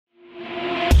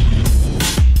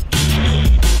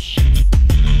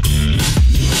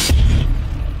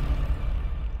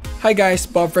Hi guys,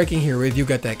 Bob Freaking here with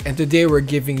Yugatech, and today we're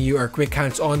giving you our quick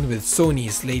hands-on with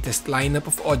Sony's latest lineup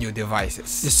of audio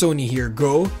devices. The Sony H.ear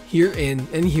Go, H.ear In,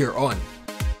 and H.ear On.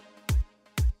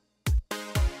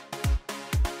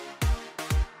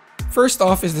 First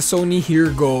off is the Sony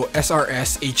H.ear Go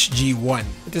SRS HG1.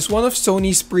 It is one of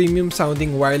Sony's premium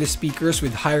sounding wireless speakers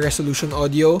with high resolution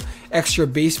audio, extra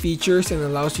bass features, and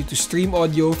allows you to stream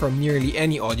audio from nearly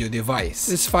any audio device.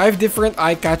 There's 5 different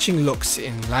eye-catching looks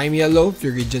in lime yellow,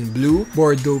 Floridian blue,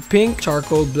 Bordeaux pink,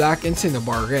 charcoal black, and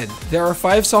cinnabar red. There are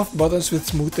 5 soft buttons with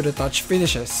smooth to the touch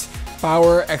finishes: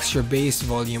 power, extra bass,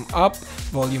 volume up,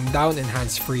 volume down, and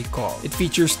hands-free call. It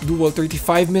features dual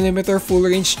 35mm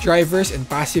full-range drivers and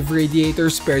passive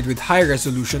radiators paired with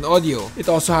high-resolution audio. It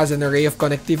also has an array of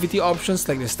connectivity options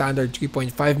like the standard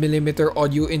 3.5mm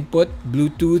audio input,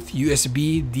 Bluetooth,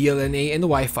 USB, DLNA, and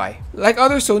Wi-Fi. Like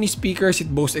other Sony speakers,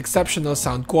 it boasts exceptional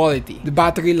sound quality. The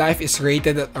battery life is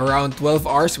rated at around 12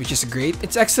 hours, which is great.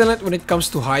 It's excellent when it comes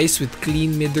to highs with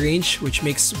clean mid-range, which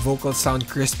makes vocals sound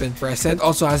crisp and present. It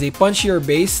also has a punchier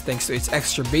bass thanks to its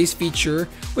extra bass feature,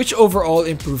 which overall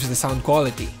improves the sound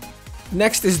quality.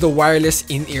 Next is the wireless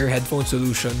in-ear headphone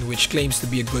solution, which claims to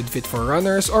be a good fit for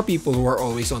runners or people who are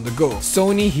always on the go.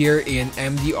 Sony H.ear In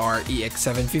MDR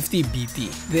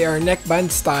EX750BT. They are neckband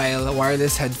style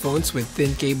wireless headphones with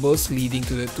thin cables leading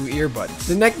to the 2 earbuds.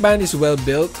 The neckband is well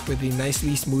built with a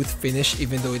nicely smooth finish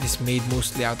even though it is made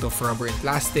mostly out of rubber and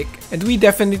plastic, and we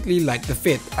definitely like the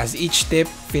fit as each tip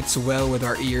fits well with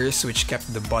our ears, which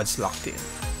kept the buds locked in.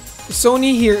 The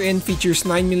Sony H.ear In features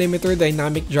 9mm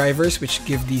dynamic drivers which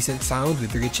give decent sound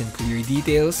with rich and clear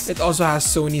details. It also has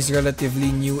Sony's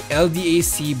relatively new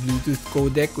LDAC Bluetooth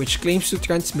codec, which claims to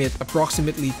transmit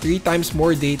approximately 3 times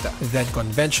more data than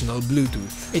conventional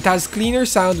Bluetooth. It has cleaner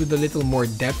sound with a little more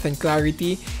depth and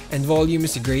clarity, and volume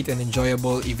is great and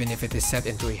enjoyable even if it is set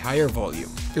into a higher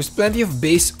volume. There's plenty of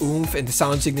bass oomph, and the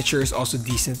sound signature is also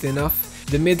decent enough.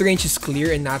 The mid-range is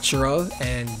clear and natural,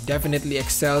 and definitely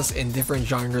excels in different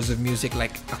genres of music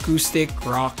like acoustic,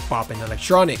 rock, pop, and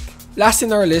electronic. Last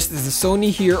in our list is the Sony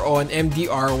H.ear On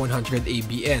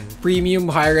MDR100ABN, premium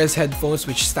high-res headphones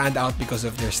which stand out because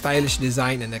of their stylish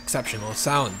design and exceptional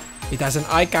sound. It has an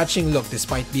eye-catching look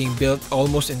despite being built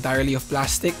almost entirely of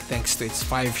plastic thanks to its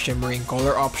 5 shimmering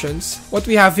color options. What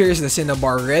we have here is the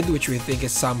cinnabar red, which we think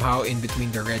is somehow in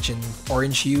between the red and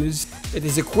orange hues. It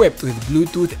is equipped with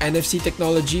Bluetooth NFC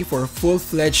technology for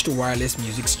full-fledged wireless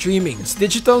music streaming. Its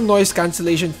digital noise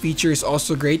cancellation feature is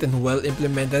also great and well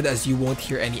implemented, as you won't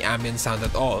hear any ambient sound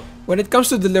at all. When it comes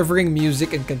to delivering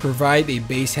music, it can provide a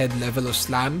bass head level of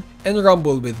slam and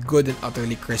rumble with good and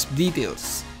utterly crisp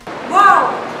details.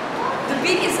 Wow! The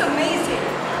beat is amazing.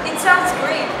 It sounds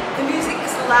great. The music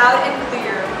is loud and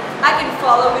clear. I can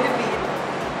follow with the beat.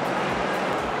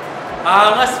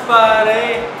 Angas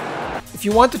pare! If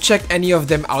you want to check any of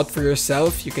them out for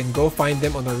yourself, you can go find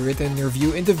them on a written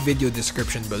review in the video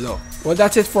description below. Well,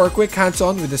 that's it for a quick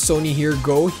hands-on with the Sony H.ear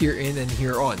Go, H.ear In, and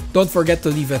H.ear On. Don't forget to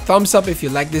leave a thumbs up if you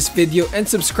like this video and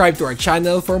subscribe to our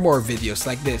channel for more videos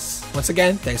like this. Once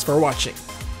again, thanks for watching.